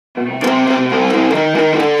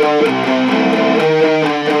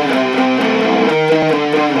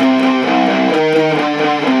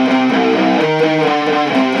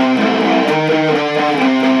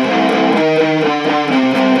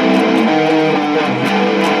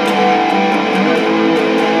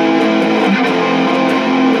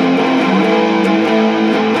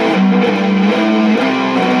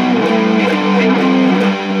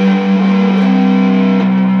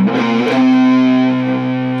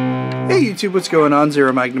YouTube, what's going on?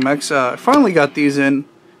 ZeroMagnumX. I finally got these in.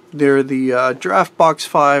 They're the Draftbox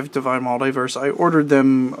 5 Divine Multiverse. I ordered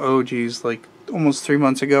them, oh geez, like almost 3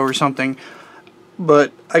 months ago or something.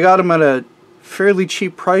 But I got them at a fairly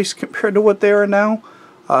cheap price compared to what they are now.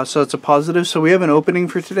 So it's a positive. So we have an opening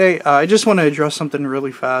for today. I just want to address something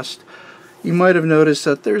really fast. You might have noticed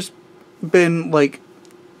that there's been like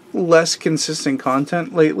less consistent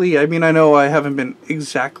content lately. I mean, I know I haven't been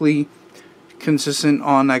exactly consistent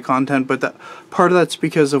on that content, but that part of that's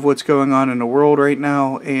because of what's going on in the world right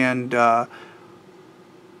now, and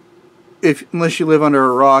unless you live under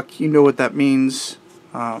a rock, you know what that means,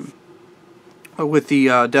 with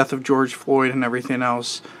the death of George Floyd and everything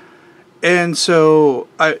else. And so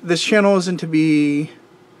this channel isn't to be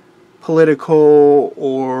political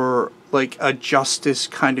or like a justice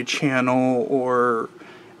kind of channel or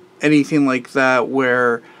anything like that,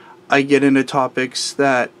 where I get into topics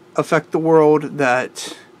that affect the world,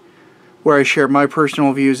 where I share my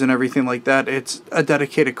personal views and everything like that. It's a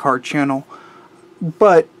dedicated card channel,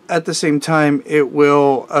 but at the same time it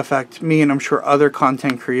will affect me and I'm sure other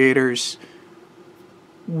content creators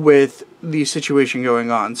with the situation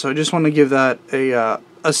going on. So I just want to give that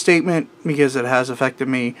a statement, because it has affected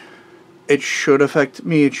me. It should affect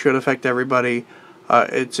me, it should affect everybody.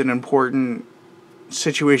 It's an important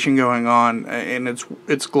situation going on, and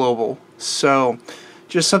it's global. So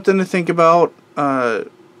just something to think about.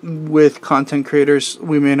 With content creators,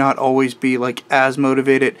 we may not always be like as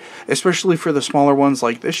motivated, especially for the smaller ones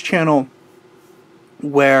like this channel,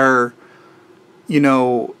 where, you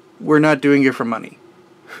know, we're not doing it for money.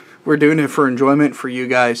 We're doing it for enjoyment for you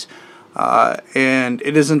guys, and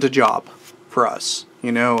it isn't a job for us.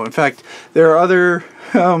 You know, in fact, there are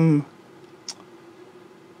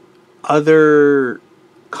other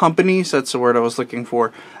companies, that's the word I was looking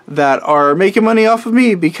for, that are making money off of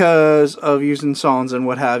me because of using songs and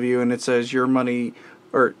what have you, and it says your money,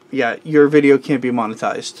 or yeah, your video can't be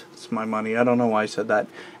monetized. It's my money. I don't know why I said that.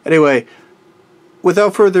 Anyway,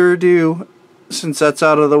 without further ado, since that's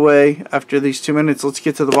out of the way after these 2 minutes, let's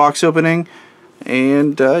get to the box opening.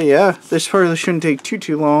 And yeah, this probably shouldn't take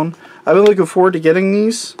too long. I've been looking forward to getting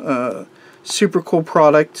these. Super cool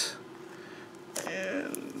product.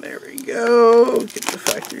 There we go. Get the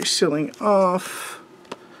factory sealing off.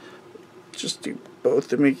 Just do both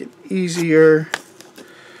to make it easier.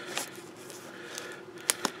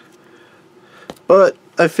 But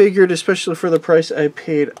I figured, especially for the price I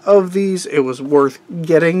paid of these, it was worth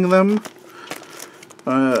getting them.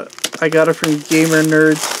 I got it from Gamer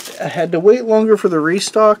Nerds. I had to wait longer for the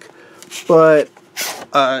restock, but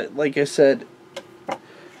like I said,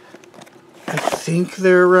 I think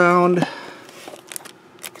they're around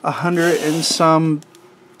 $100 and some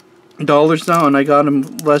now, and I got them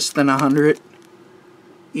less than $100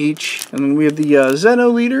 each. And then we have the Zeno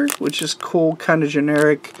leader, which is cool, kind of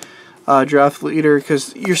generic draft leader,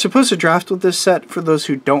 because you're supposed to draft with this set, for those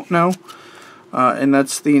who don't know, and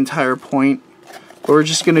that's the entire point. But we're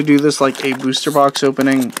just going to do this like a booster box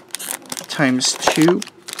opening times 2.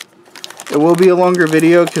 It will be a longer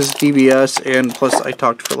video because DBS, and plus I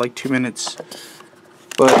talked for like 2 minutes.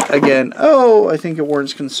 But again, oh, I think it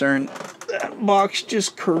warrants concern. That box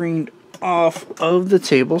just careened off of the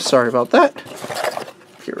table. Sorry about that.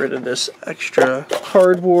 Get rid of this extra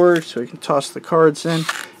cardboard so we can toss the cards in.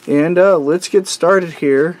 And let's get started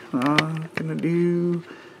here. I'm gonna do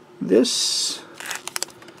this.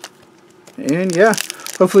 And yeah,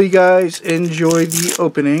 hopefully you guys enjoy the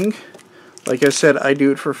opening. Like I said, I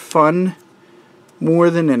do it for fun more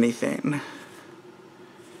than anything.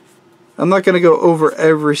 I'm not going to go over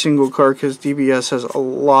every single card because DBS has a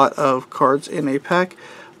lot of cards in a pack.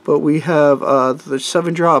 But we have the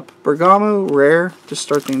 7-drop Bergamo rare to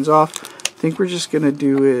start things off. I think we're just going to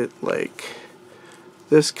do it like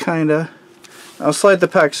this kind of. I'll slide the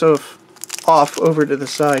packs off over to the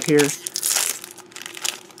side here.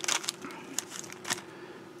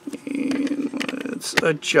 And let's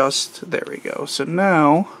adjust. There we go. So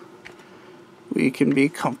now we can be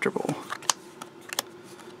comfortable.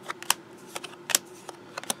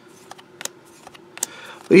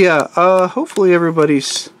 But yeah, hopefully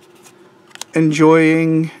everybody's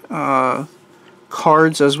enjoying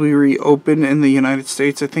cards as we reopen in the United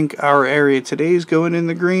States. I think our area today is going in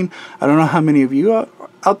the green. I don't know how many of you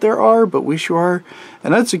out there are, but we sure are.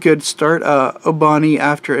 And that's a good start. Obani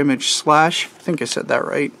after image slash. I think I said that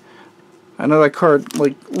right. I know that card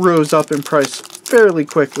like rose up in price fairly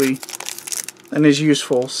quickly and is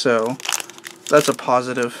useful, so that's a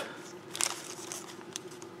positive.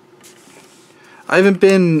 I haven't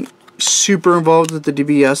been super involved with the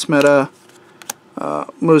DBS meta,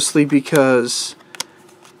 mostly because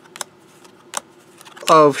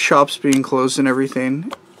of shops being closed and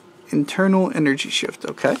everything. Internal energy shift,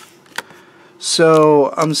 okay.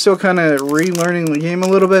 So I'm still kind of relearning the game a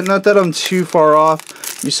little bit. Not that I'm too far off.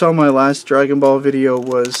 You saw my last Dragon Ball video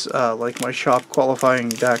was like my shop qualifying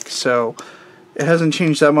deck, so it hasn't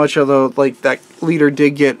changed that much, although like that leader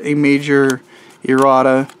did get a major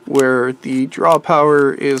errata where the draw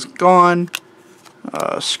power is gone.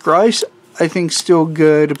 Scry's I think still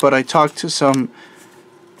good, but I talked to some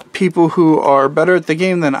people who are better at the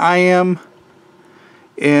game than I am,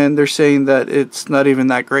 and they're saying that it's not even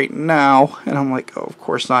that great now, and I'm like, oh, of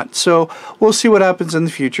course not. So we'll see what happens in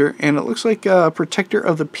the future, and it looks like Protector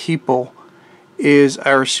of the People is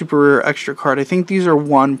our super rare extra card. I think these are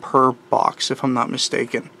 1 per box, if I'm not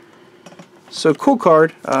mistaken. So cool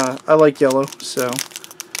card. I like yellow, so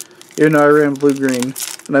even though I ran blue-green,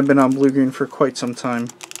 and I've been on blue-green for quite some time,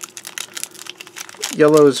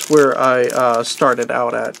 yellow is where I started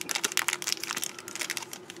out at.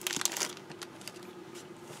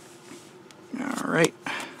 Alright.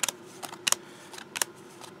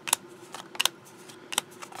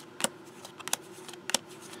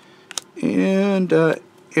 And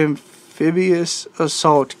Amphibious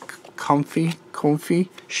Assault Comfy?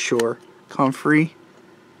 Sure. Comfrey.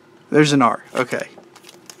 There's an R. Okay.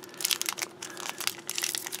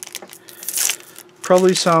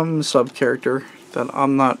 Probably some sub-character that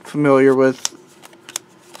I'm not familiar with.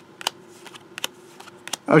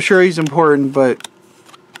 I'm sure he's important, but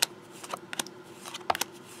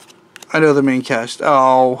I know the main cast.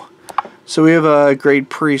 Oh. So we have a Great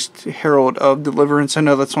Priest, Herald of Deliverance. I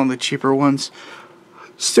know that's one of the cheaper ones.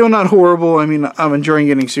 Still not horrible. I mean, I'm enjoying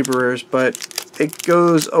getting super rares, but it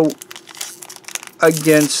goes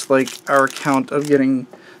against like our count of getting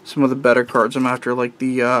some of the better cards I'm after, like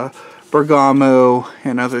the Bergamo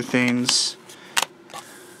and other things.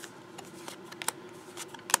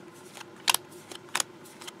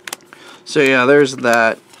 So yeah, there's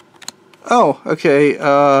that. Oh,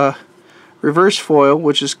 okay. Reverse foil,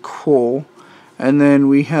 which is cool. And then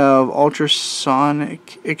we have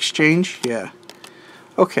ultrasonic exchange. Yeah.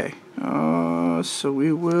 Okay. So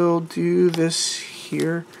we will do this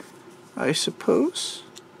here, I suppose.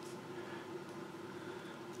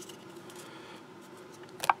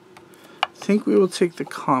 I think we will take the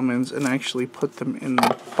commons and actually put them in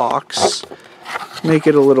the box. Make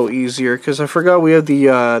it a little easier, because I forgot we have the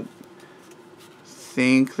I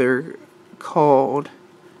think they're called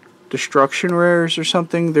Destruction Rares or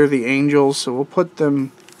something. They're the Angels, so we'll put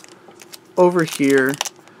them over here.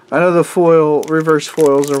 I know the foil, reverse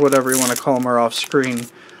foils, or whatever you want to call them, are off screen,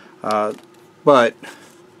 but I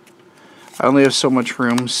only have so much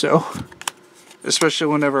room, so especially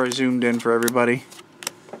whenever I zoomed in for everybody.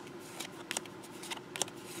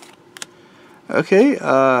 Okay,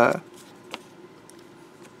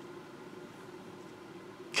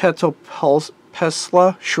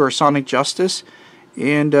 Pesla, sure, Sonic Justice,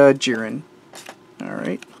 and Jiren.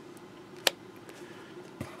 Alright.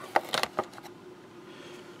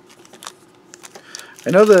 I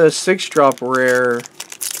know the 6-drop rare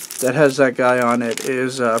that has that guy on it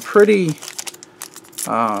is pretty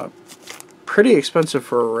expensive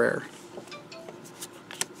for a rare.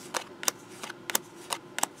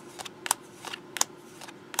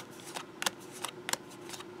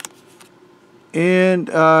 And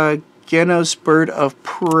Genos Bird of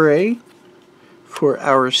Prey for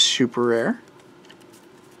our super rare.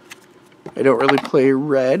 I don't really play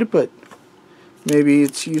red, but maybe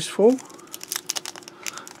it's useful.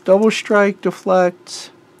 Double Strike, Deflect,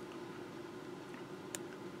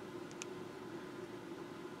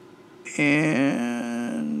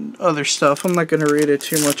 and other stuff. I'm not going to read it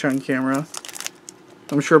too much on camera.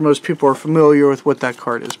 I'm sure most people are familiar with what that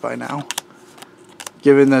card is by now,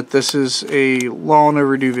 given that this is a long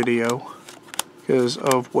overdue video because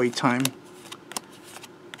of wait time.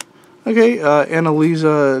 Okay,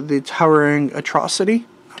 Annalisa, the Towering Atrocity.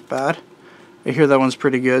 Not bad. I hear that one's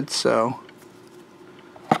pretty good, so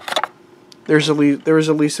there was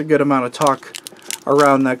at least a good amount of talk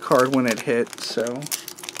around that card when it hit, so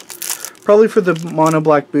probably for the mono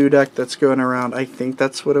black Boo deck that's going around. I think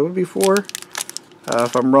that's what it would be for.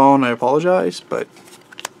 If I'm wrong, I apologize, but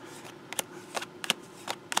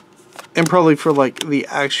And probably for like the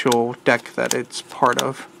actual deck that it's part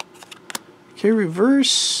of. Okay,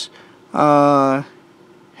 reverse Himila.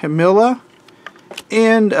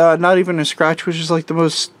 And not even a scratch, which is like the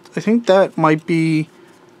most, I think that might be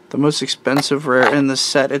the most expensive rare in the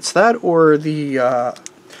set. It's that or the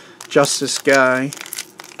Justice guy.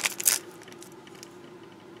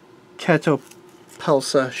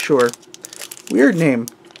 Catopelsa, sure. Weird name.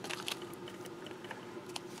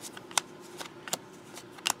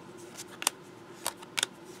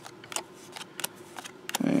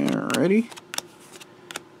 Alrighty.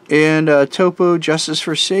 And Topo Justice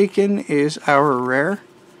Forsaken is our rare.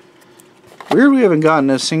 Weird we haven't gotten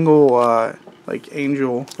a single like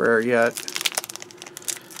angel rare yet.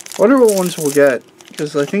 Wonder what ones we'll get,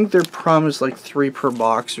 because I think they're promised like 3 per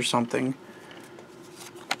box or something.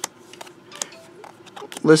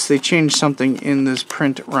 Unless they changed something in this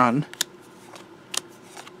print run.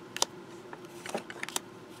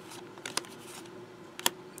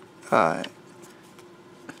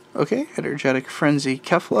 Okay, Energetic Frenzy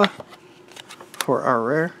Kefla for our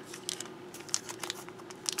rare.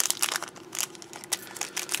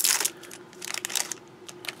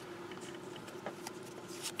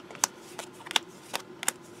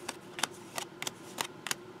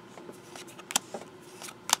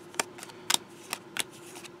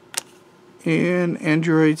 And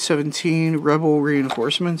Android 17 Rebel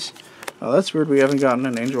Reinforcements. Oh, that's weird we haven't gotten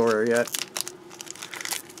an angel rare yet.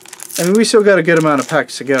 I mean, we still got a good amount of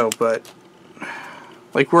packs to go, but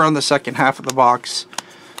like we're on the second half of the box,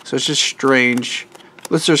 so it's just strange.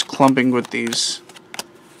 Let's just clumping with these,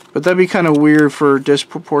 but that'd be kind of weird for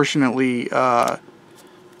disproportionately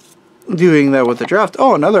doing that with the draft.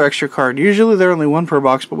 Oh, another extra card. Usually they're only 1 per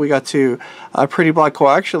box, but we got 2. Pretty Black Hole.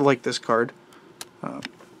 I actually like this card, and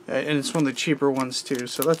it's one of the cheaper ones too,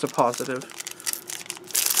 so that's a positive.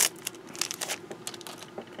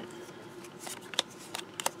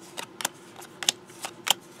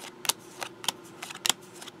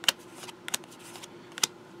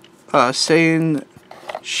 Saiyan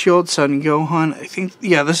Shield Sun Gohan. I think,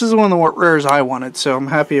 yeah, this is one of the rares I wanted, so I'm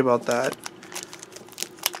happy about that.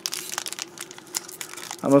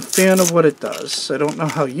 I'm a fan of what it does. I don't know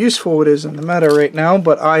how useful it is in the meta right now,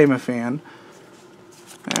 but I am a fan.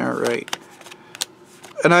 Alright.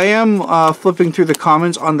 And I am flipping through the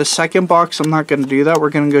comments on the second box. I'm not going to do that. We're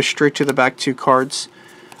going to go straight to the back 2 cards.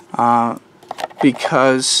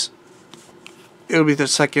 Because it'll be the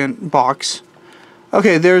second box.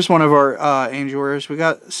 Okay, there's one of our angel rares. We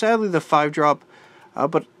got, sadly, the 5-drop,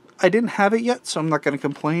 but I didn't have it yet, so I'm not going to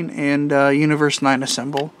complain. And Universe 9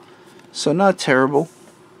 Assemble, so not terrible.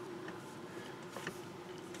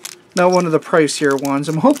 Now one of the pricier ones.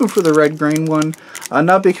 I'm hoping for the red green one,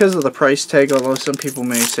 not because of the price tag, although some people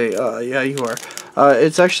may say, yeah, you are.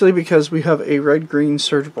 It's actually because we have a red green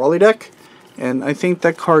Surge Brawly deck, and I think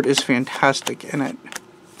that card is fantastic in it.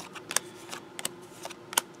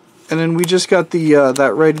 And then we just got the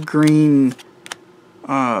that red-green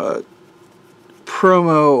promo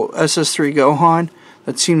SS3 Gohan.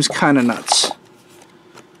 That seems kind of nuts.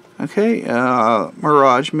 Okay,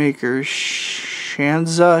 Mirage Maker,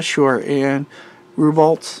 Shanza, sure, and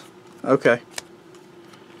Rubalt. Okay.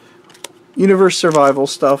 Universe Survival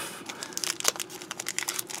stuff.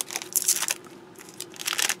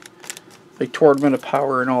 Like Tournament of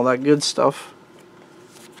Power and all that good stuff.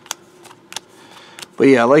 But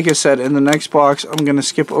yeah, like I said, in the next box, I'm going to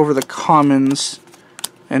skip over the commons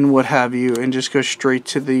and what have you, and just go straight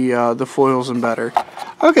to the foils and better.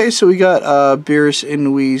 Okay, so we got Beerus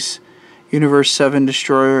Inui's Universe 7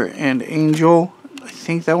 Destroyer and Angel. I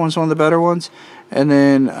think that one's one of the better ones. And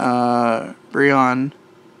then Brion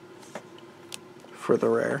for the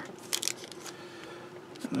rare.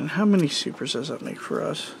 And then how many supers does that make for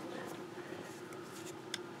us?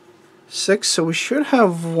 6, so we should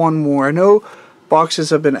have one more. I know boxes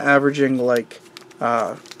have been averaging like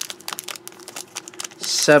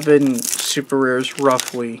 7 super rares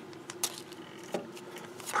roughly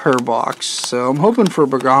per box. So I'm hoping for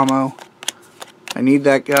Bergamo. I need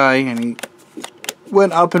that guy, and he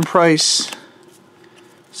went up in price,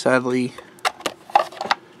 sadly.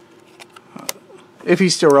 If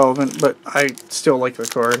he's still relevant, but I still like the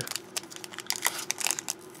card.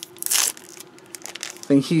 I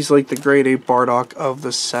think he's like the grade A Bardock of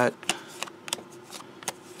the set.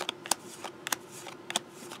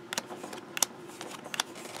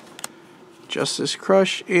 Justice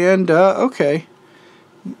Crush, and okay,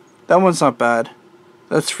 that one's not bad.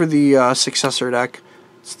 That's for the successor deck.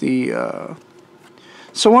 It's the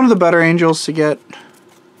so one of the better angels to get.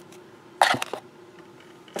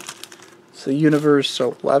 It's the Universe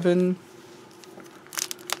 11.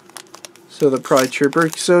 So the Pride Trooper.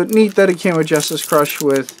 So neat that it came with Justice Crush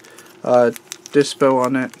with Dispo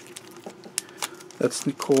on it. That's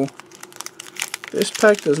cool. This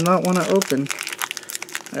pack does not want to open.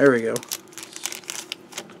 There we go.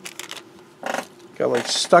 Got like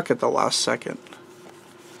stuck at the last second.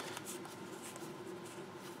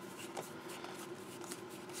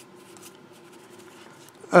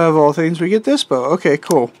 Of all things, we get Dispo. Okay,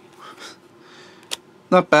 cool.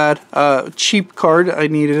 Not bad. Cheap card. I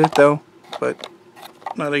needed it though, but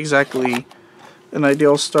not exactly an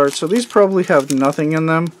ideal start. So these probably have nothing in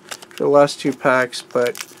them for the last two packs,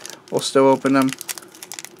 but we'll still open them.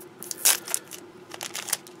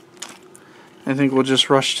 I think we'll just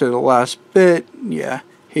rush to the last bit. Yeah.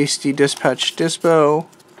 Hasty Dispatch Dispo.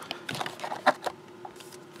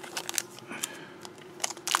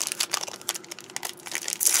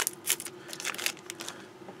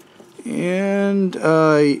 And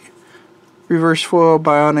Reverse Foil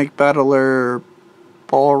Bionic Battler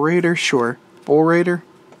Ball Raider. Sure. Bull Raider.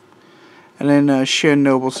 And then Shin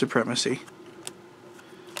Noble Supremacy.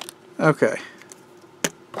 Okay.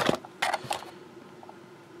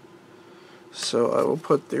 So I will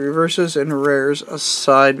put the reverses and rares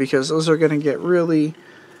aside because those are going to get really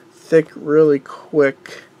thick really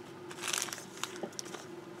quick.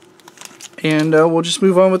 And we'll just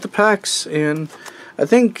move on with the packs. And I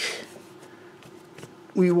think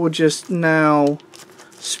we will just now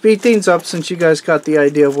speed things up since you guys got the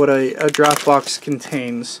idea of what a Draftbox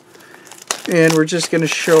contains. And we're just going to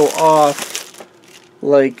show off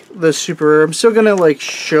like the super rare. I'm still going to like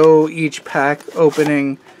show each pack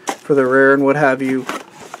opening for the rare and what have you,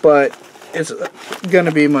 but it's going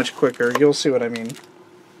to be much quicker. You'll see what I mean.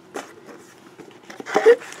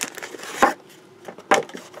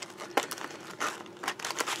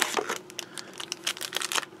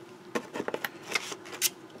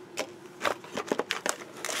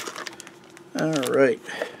 Alright.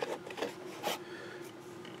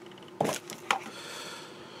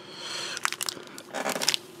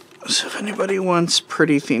 So if anybody wants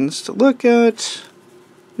pretty things to look at,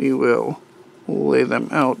 we will lay them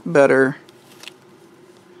out better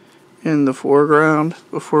in the foreground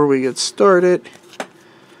before we get started.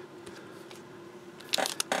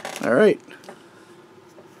 Alright.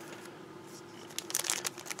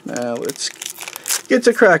 Now let's get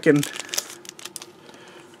to cracking.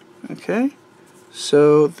 Okay.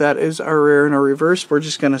 So that is our rare and our reverse. We're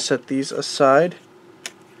just going to set these aside.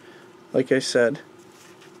 Like I said.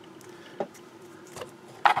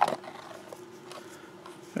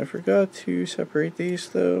 I forgot to separate these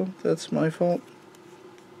though. That's my fault.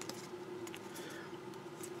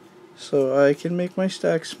 So I can make my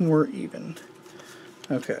stacks more even.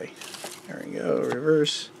 Okay. There we go.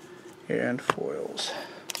 Reverse and foils.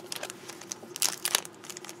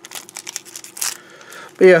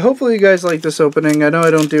 But yeah, hopefully you guys like this opening. I know I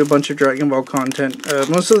don't do a bunch of Dragon Ball content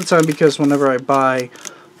most of the time because whenever I buy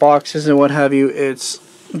boxes and what have you, it's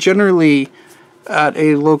generally at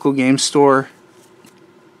a local game store.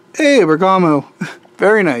 Hey, Bergamo.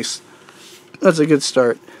 Very nice. That's a good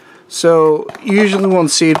start. So, you usually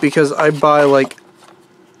won't see it because I buy, like,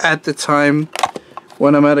 at the time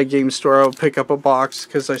when I'm at a game store, I'll pick up a box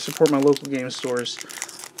because I support my local game stores.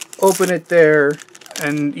 Open it there,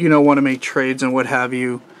 and, you know, want to make trades and what have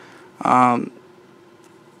you.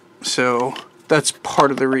 So, that's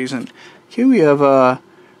part of the reason. Here we have,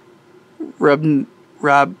 Rabennar?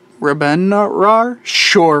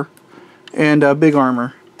 Sure. And, Big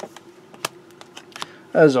Armor.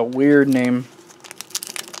 That is a weird name.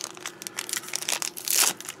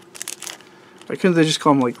 Why couldn't they just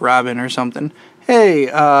call him like Robin or something?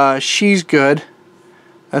 Hey, she's good.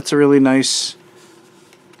 That's a really nice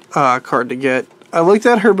card to get. I looked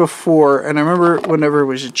at her before, and I remember whenever it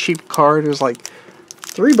was a cheap card, it was like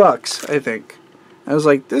 $3, I think. I was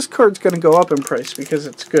like, this card's going to go up in price because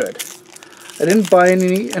it's good. I didn't buy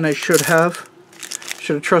any, and I should have.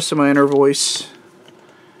 Should have trusted my inner voice.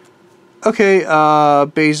 Okay,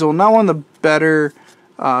 Basil, not one of the better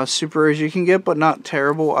super rares you can get, but not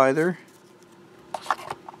terrible either.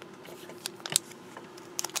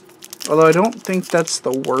 Although I don't think that's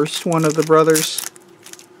the worst one of the brothers.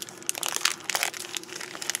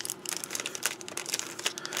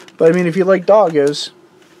 But I mean, if you like doggos.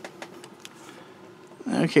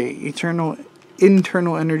 Okay, internal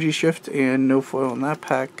energy shift and no foil in that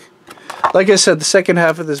pack. Like I said, the second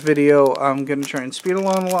half of this video, I'm going to try and speed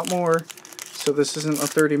along a lot more. So this isn't a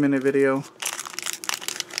 30-minute video.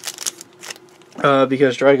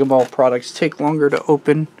 Because Dragon Ball products take longer to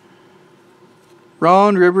open.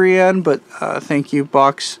 Ron Ribrian, but thank you,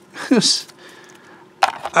 box.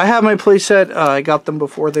 I have my playset. I got them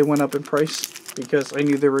before they went up in price. Because I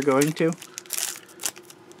knew they were going to.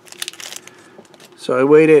 So I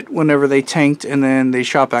waited whenever they tanked, and then they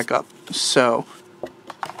shot back up. So,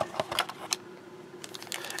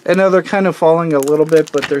 and now they're kind of falling a little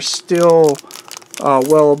bit, but they're still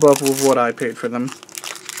well above of what I paid for them.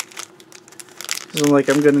 So I'm like,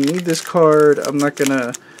 I'm going to need this card. I'm not going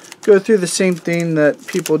to go through the same thing that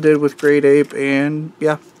people did with Great Ape, and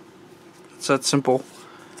yeah, it's that simple.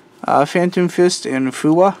 Phantom Fist and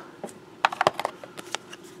Fuwa.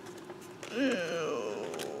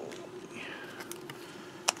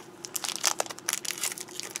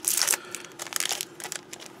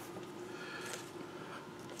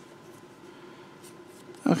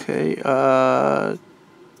 Okay,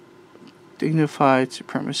 Dignified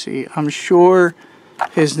Supremacy. I'm sure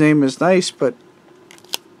his name is nice, but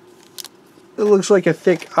it looks like a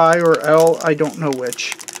thick I or L. I don't know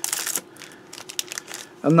which.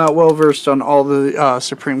 I'm not well versed on all the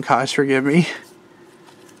Supreme Kais, forgive me.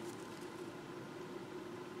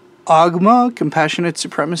 Agma, Compassionate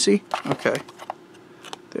Supremacy. Okay.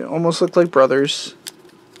 They almost look like brothers.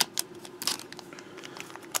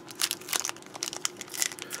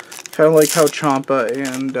 Kind of like how Champa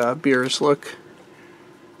and Beers look.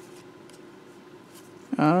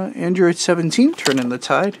 Android 17, turning the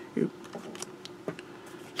tide. Oop.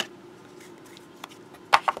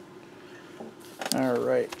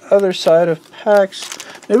 Alright, other side of packs.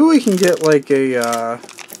 Maybe we can get like a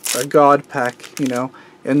God pack, you know,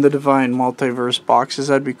 in the Divine Multiverse boxes.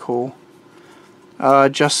 That'd be cool.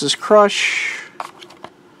 Justice Crush.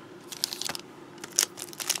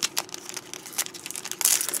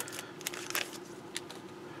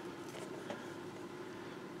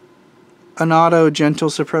 Anado Gentle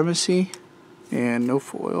Supremacy. And no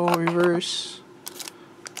foil reverse.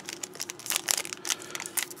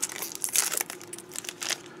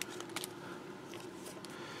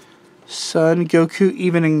 Son Goku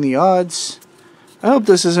Evening the Odds. I hope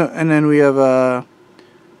this isn't, and then we have a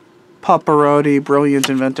Paparotti Brilliant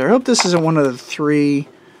Inventor. I hope this isn't one of the 3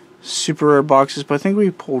 super rare boxes, but I think we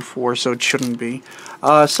pulled 4, so it shouldn't be.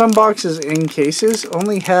 Some boxes in cases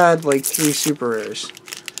only had like 3 super rares,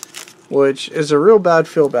 which is a real bad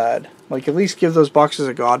feel bad. Like, at least give those boxes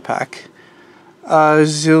a God pack.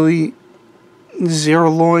 Zerloin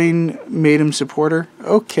made him supporter.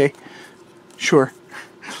 Okay, sure.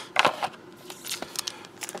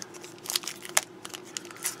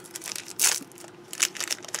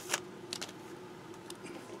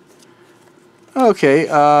 Okay,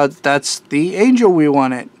 that's the angel we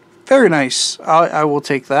wanted. Very nice. I will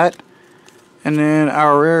take that. And then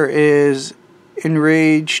our rare is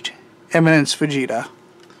Enraged Eminence Vegeta.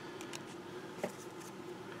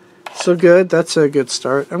 So good. That's a good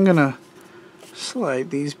start. I'm going to slide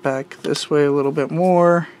these back this way a little bit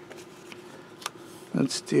more.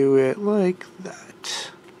 Let's do it like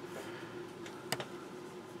that.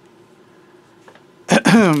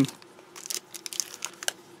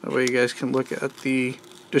 That way you guys can look at the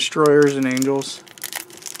destroyers and angels.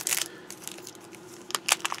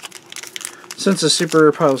 Since the super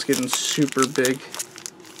rare pile is getting super big.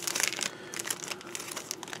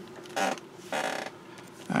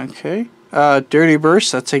 Okay. Dirty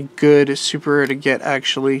Burst, that's a good super rare to get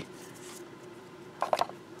actually.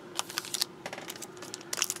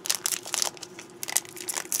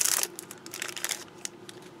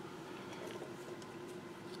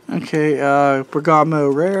 Okay, Bergamo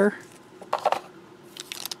Rare.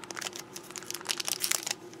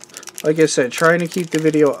 Like I said, trying to keep the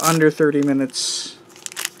video under 30 minutes.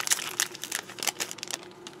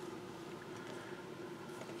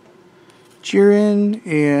 Jiren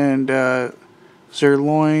and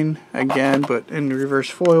Zerloin again, but in reverse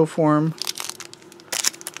foil form.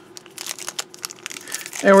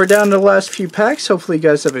 And we're down to the last few packs. Hopefully you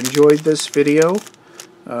guys have enjoyed this video.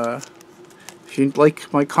 If you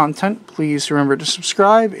like my content, please remember to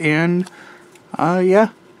subscribe, and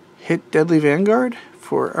yeah, hit Deadly Vanguard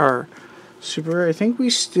for our super rare. I think we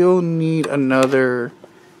still need another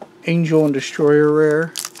Angel and Destroyer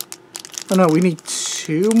rare. Oh no, we need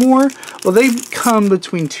 2 more? Well, they come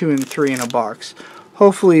between 2 and 3 in a box.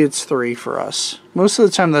 Hopefully it's 3 for us. Most of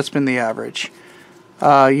the time that's been the average.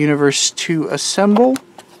 Universe 2 Assemble.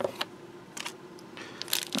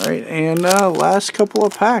 Alright, and last couple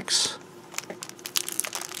of packs.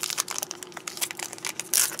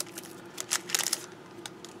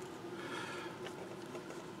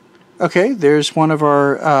 Okay, there's one of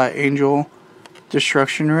our Angel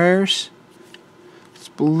Destruction rares. It's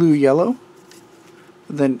blue-yellow.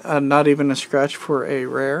 Then not even a scratch for a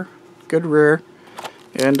rare. Good rare.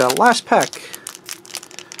 And last pack.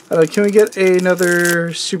 Can we get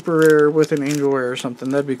another super rare with an Angel rare or something?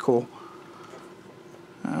 That'd be cool.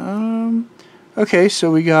 Okay,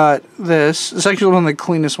 so we got this. It's actually one of the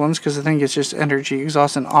cleanest ones because I think it's just energy,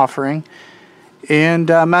 exhaust, and offering. And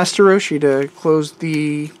Master Roshi to close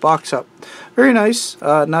the box up. Very nice,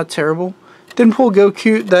 not terrible. Didn't pull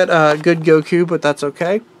Goku, that good Goku, but that's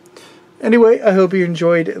okay. Anyway, I hope you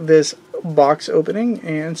enjoyed this box opening,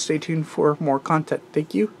 and stay tuned for more content.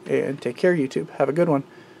 Thank you, and take care, YouTube. Have a good one.